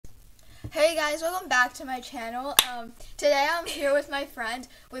Hey guys, welcome back to my channel. Today I'm here with my friend.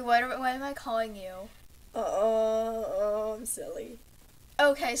 Wait, what am I calling you? I'm silly.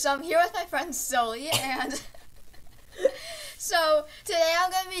 Okay, so I'm here with my friend Sully, and so today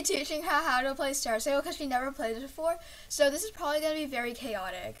I'm going to be teaching her how to play Star Stable because she never played it before. So this is probably going to be very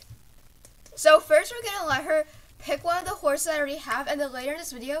chaotic. So first we're going to let her pick one of the horses I already have, and then later in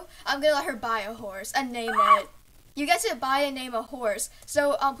this video, I'm going to let her buy a horse and name it. You get to buy and name a horse.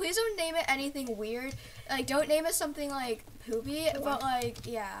 So please don't name it anything weird. Like, don't name it something like poopy, but like,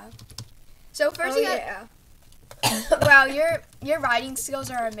 yeah. So first you got wow, your riding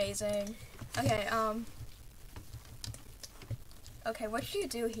skills are amazing. Okay, okay, what should you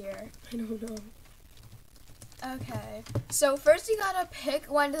do here? I don't know. Okay, so first you gotta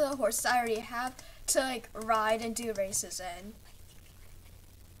pick one of the horses I already have to like ride and do races in.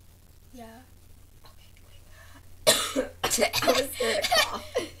 Yeah. I was scared to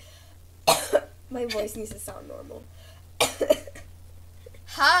cough. My voice needs to sound normal.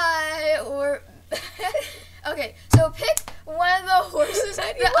 Hi, or okay, so pick one of the horses.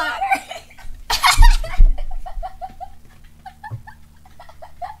 I need water.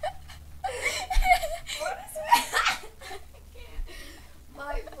 What is that?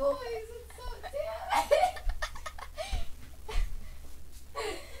 My voice is so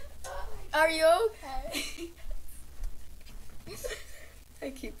damn. Are you okay? I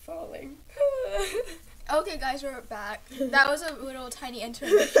keep falling. Okay, guys, we're back. That was a little tiny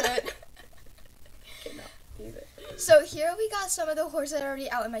intermission. So here we got some of the horses that are already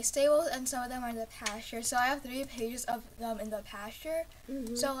out in my stables, and some of them are in the pasture. So I have 3 pages of them in the pasture.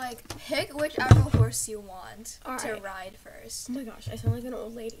 So like, pick whichever horse you want to ride first. Oh my gosh, I sound like an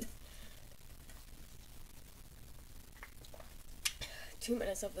old lady. 2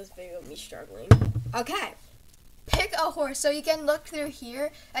 minutes of this video of me struggling. Okay. Pick a horse. So you can look through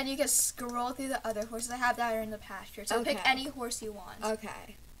here, and you can scroll through the other horses I have that are in the pasture. So pick any horse you want.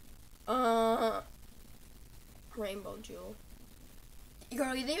 Okay. Rainbow Jewel.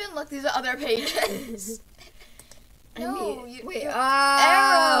 Girl, you didn't even look through the other pages. No, wait.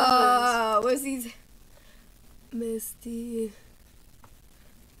 Arrows. What's these? Misty.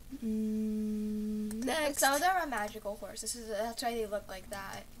 Next. Some of them are magical horses. That's why they look like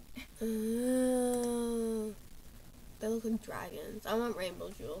that. They look like dragons. I want Rainbow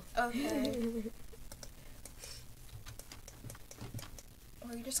Jewel. Okay.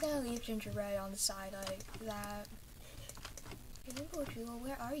 We're just gonna leave Gingerbread on the side like that. Rainbow Jewel,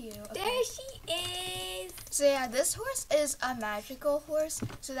 where are you? Okay. There she is. So yeah, this horse is a magical horse.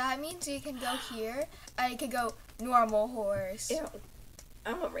 So that means you can go here, and you can go normal horse. Ew.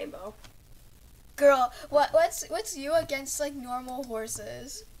 I want Rainbow. Girl, what's you against like normal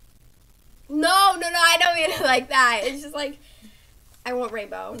horses? No, I don't mean it like that. It's just like, I want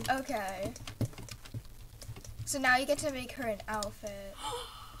Rainbow. Okay. So now you get to make her an outfit.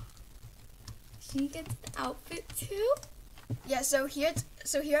 She gets the outfit too? Yeah, so here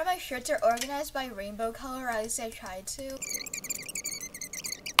my shirts are organized by rainbow color, or at least I tried to.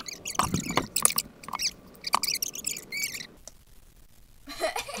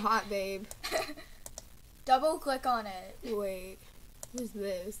 Hot babe. Double click on it. Wait, who's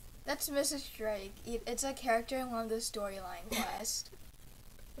this? That's Mrs. Drake. It's a character in one of the storyline quests.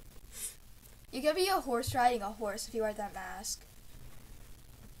 You can be a horse riding a horse if you wear that mask.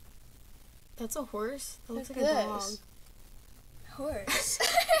 That's a horse? That looks like a this. dog. Horse.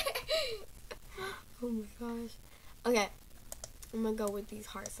 Oh my gosh. Okay, I'm gonna go with these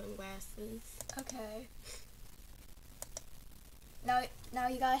heart sunglasses. Okay. Now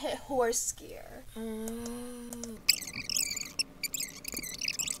you gotta hit horse gear.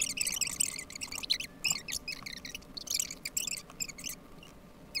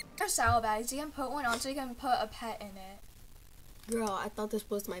 Saddlebags. You can put one on so you can put a pet in it. Girl, I thought this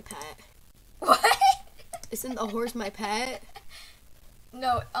was my pet. What? Isn't the horse my pet?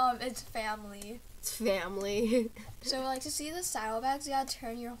 No, it's family. It's family. So like, to see the saddlebags, you gotta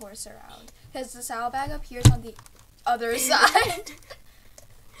turn your horse around, because the saddlebag appears on the other side.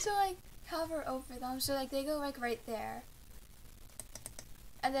 So like, hover over them, so like they go like right there.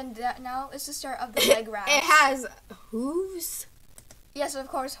 And then now is the start of the leg wrap. It has hooves? Yes, of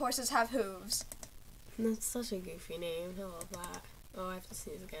course, horses have hooves. That's such a goofy name. I love that. Oh, I have to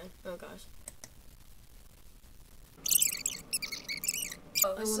sneeze again. Oh gosh.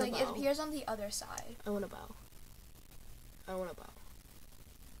 Oh, so like, it appears on the other side. I want a bow. I want a bow.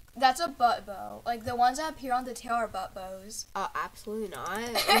 That's a butt bow. Like, the ones that appear on the tail are butt bows. Absolutely not.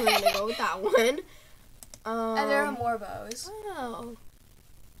 I'm gonna go with that one. And there are more bows. Oh.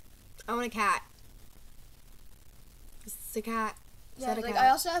 I want a cat. This is a cat. Yeah, like I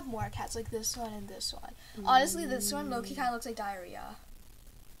also have more cats, like this one and this one. Honestly, this one low-key kind of looks like diarrhea.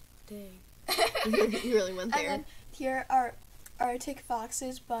 Dang. You really went there. And then here are Arctic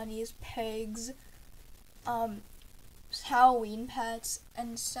foxes, bunnies, pigs, Halloween pets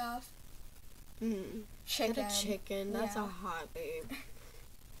and stuff. Chicken. Get a chicken. That's a hot babe.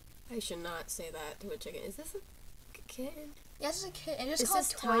 I should not say that to a chicken. Is this a kitten? Yes, it's a kitten. It's This called is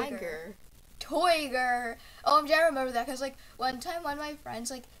Tiger. Toiger. Oh, I'm trying to remember that because like one time one of my friends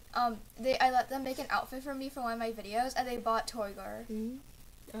like I let them make an outfit for me for one of my videos and they bought Toiger.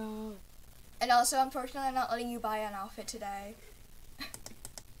 Oh. And also, unfortunately, I'm not letting you buy an outfit today.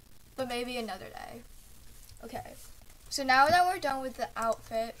 But maybe another day. Okay. So now that we're done with the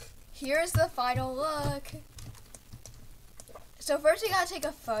outfit, here's the final look. So first we gotta take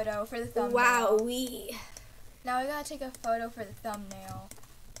a photo for the thumbnail. Wowee. Now we gotta take a photo for the thumbnail.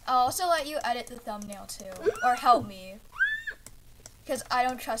 I'll also let you edit the thumbnail too. Or help me. Because I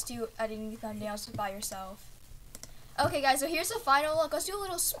don't trust you editing thumbnails by yourself. Okay guys, so here's the final look. Let's do a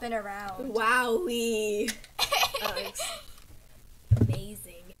little spin around. Wowee.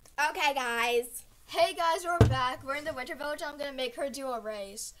 Amazing. Okay guys. Hey guys, we're back. We're in the Winter Village. I'm gonna make her do a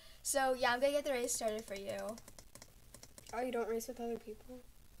race. So yeah, I'm gonna get the race started for you. Oh, you don't race with other people?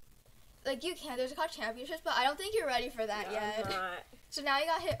 Like you can. There's called championships, but I don't think you're ready for that yet. I'm not. So now you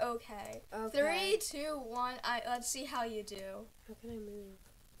gotta hit OK. Okay. 3, 2, 1. Let's see how you do. How can I move?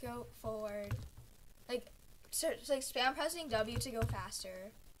 Go forward. Like spam pressing W to go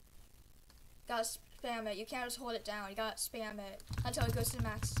faster. Gotta spam it. You can't just hold it down. You gotta spam it until it goes to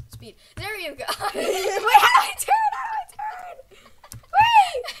max speed. There you go. Wait, how do I turn?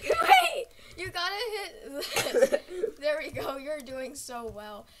 Wait. You gotta hit this. There we go. You're doing so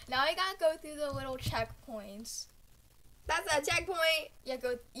well. Now I gotta go through the little checkpoints. That's a checkpoint.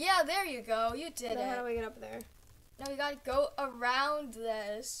 Yeah, there you go. You did it. How do I get up there? Now we gotta go around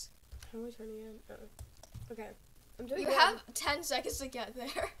this. How am I turning in? Okay. I'm doing You good. have 10 seconds to get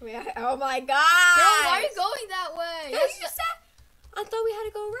there. Oh my god! Girl, why are you going that way? No, you said. I thought we had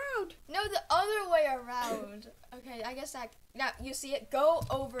to go around. No, the other way around. Okay, I guess that. Now you see it. Go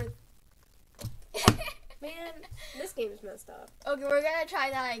over. Man, this game is messed up. Okay, we're gonna try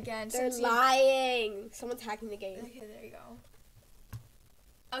that again. They're lying. Someone's hacking the game. Okay, there you go.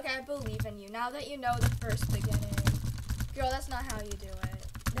 Okay, I believe in you. Now that you know the first beginning. Girl, that's not how you do it.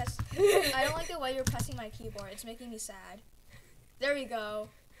 I don't like the way you're pressing my keyboard. It's making me sad. There we go.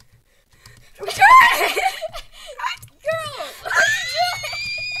 Girl! What are you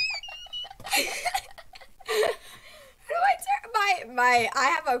doing? How do I turn I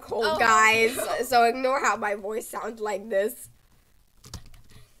have a cold, guys, so ignore how my voice sounds like this.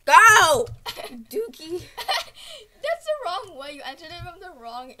 Go! Dookie. That's the wrong way. You entered it from the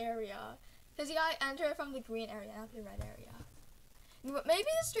wrong area. Because you gotta enter it from the green area, not the red area. Maybe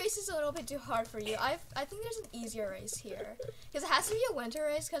this race is a little bit too hard for you. I think there's an easier race here. Because it has to be a winter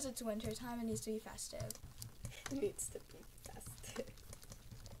race because it's winter time and needs to be festive. It needs to be festive.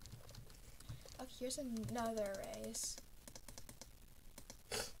 Okay, here's another race.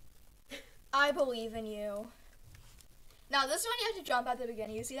 I believe in you. Now this one you have to jump at the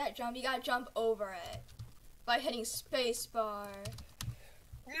beginning. You see that jump? You gotta jump over it by hitting spacebar.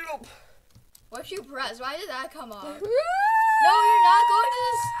 Nope. What you press? Why did that come off? No, you're not going to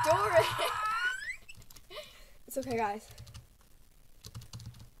the store. It's okay, guys.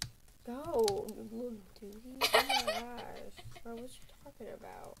 Go, little doogie. Oh my gosh. Bro, what you talking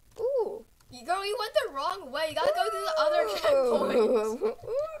about? Ooh. Girl, you went the wrong way. You gotta go through the other checkpoints. Ooh,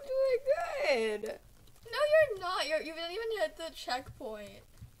 I'm doing good. No, you're not. You didn't even hit the checkpoint.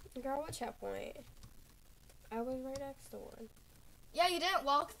 Girl, what checkpoint? I was right next to one. Yeah, you didn't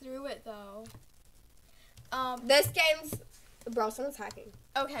walk through it though. This game's... Bro, someone's hacking.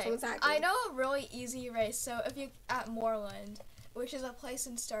 Okay, Someone's hacking. I know a really easy race. So if you at Moreland, which is a place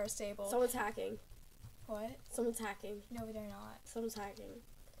in Star Stable. Someone's hacking. What? Someone's hacking. No, they're not. Someone's hacking.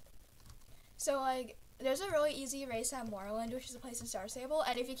 So like, there's a really easy race at Moreland, which is a place in Star Stable,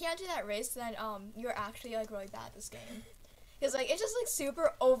 and if you can't do that race, then you're actually like really bad at this game, because like it's just like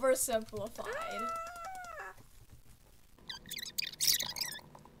super oversimplified.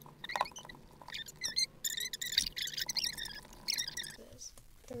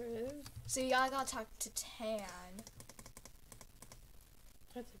 There is. So you gotta talk to Tan.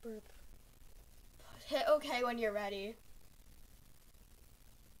 That's a burp. Hit OK when you're ready.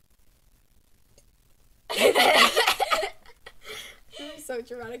 This is so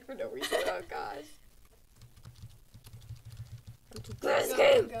dramatic for no reason. Oh gosh. I'm too good at this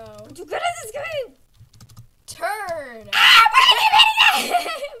game. Go. I'm too good at this game. Turn. Ah! What are you doing?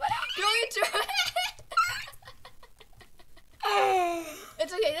 Girl, you turn.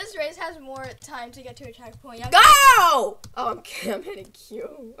 It's okay. This race has more time to get to a checkpoint. Go! Oh, I'm hitting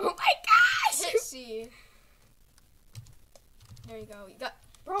Q. Oh my gosh! Hit C. There you go. You got.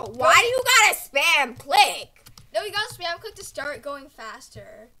 Bro, why do you gotta spam click? No, you gotta spam click to start going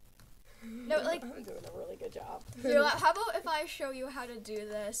faster. No, like. I'm doing a really good job. Here, how about if I show you how to do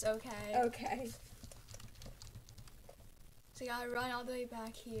this? Okay. Okay. So you gotta run all the way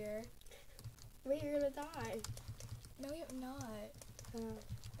back here. Wait, you're gonna die. No, you're not.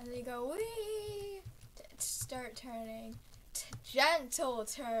 And then you go, wee! Start turning. Gentle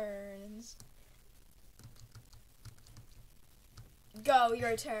turns. Go,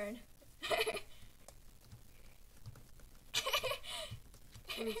 your turn.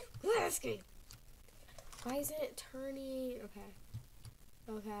 Let's go. Why isn't it turning? Okay.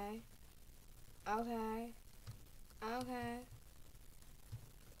 Okay. Okay. Okay.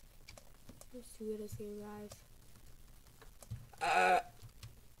 Let's do this game, guys.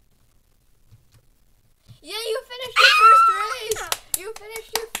 Yeah, you finished your first race! You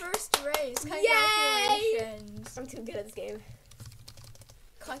finished your first race. Congratulations. I'm too good at this game.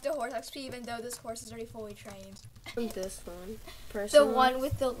 Collect a horse XP even though this horse is already fully trained. This one. The Personal. one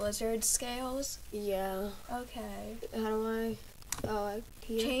with the lizard scales? Yeah. Okay. How do I? Oh,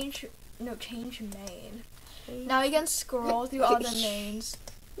 here. Change main. Now you can scroll through all the mains.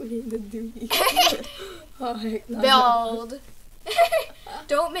 We need to do Oh, Build.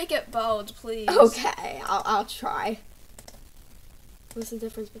 Don't make it bold, please. Okay, I'll try. What's the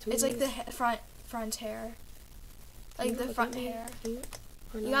difference between It's like the front hair. Like the front hair.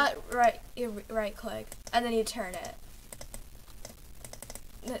 You got you right click and then you turn it.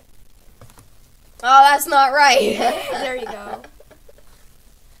 Oh, that's not right. There you go.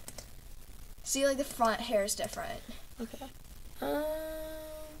 See, like the front hair is different. Okay.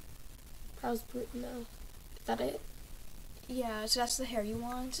 How's no? Is that it? Yeah, so that's the hair you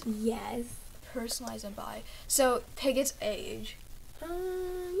want. Yes. Personalize and buy. So pick its age.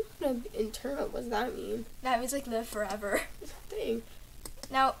 Internal. What does that mean? That means like live forever. Dang.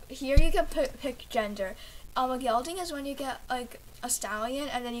 Now here you can pick gender. A gelding is when you get like a stallion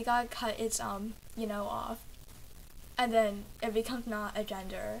and then you gotta cut its off, and then it becomes not a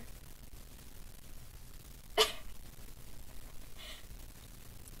gender.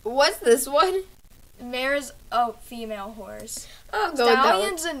 What's this one? Mare's a female horse. Oh, go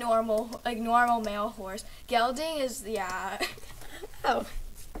Stallion's a normal male horse. Gelding is Oh.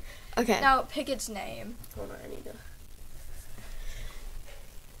 Okay. Now pick its name. Hold on, I need to.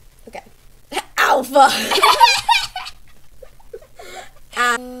 Okay. Alpha.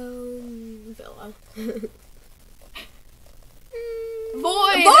 Villa.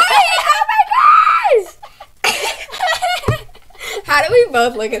 Void. Oh my gosh! How do we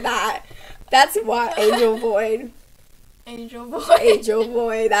both look at that? That's what Angel Void. Angel Void. Angel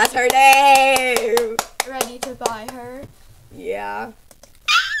Void. That's her name. Ready to buy her? Yeah.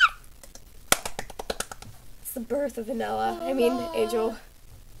 It's the birth of Vanilla. I mean, Angel.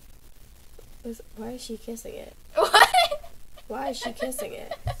 Why is she kissing it? What? Why is she kissing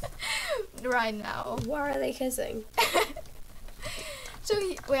it? Right now. Why are they kissing? So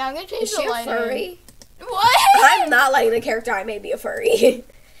wait, I'm gonna change Is the she a lighting. furry? What? I'm not letting the character I may be a furry.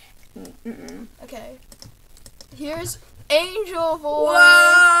 Okay. Here's Angel Void.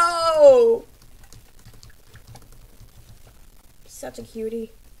 Whoa! Such a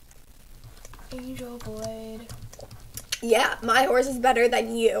cutie. Angel Void. Yeah, my horse is better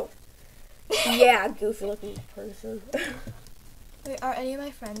than you. Yeah, goofy looking person. Wait, are any of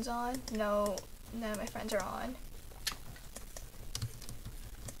my friends on? No, none of my friends are on.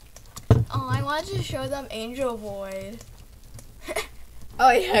 Oh, I wanted to show them Angel Void. Oh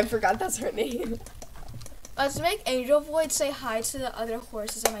yeah, I forgot that's her name. Let's make Angel Void say hi to the other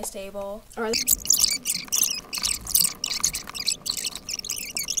horses in my stable. Are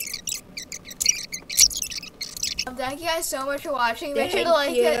Thank you guys so much for watching. Make Thank sure to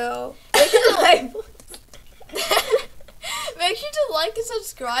like you. it. Make sure to like. Make sure to like and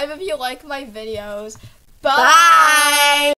subscribe if you like my videos. Bye. Bye.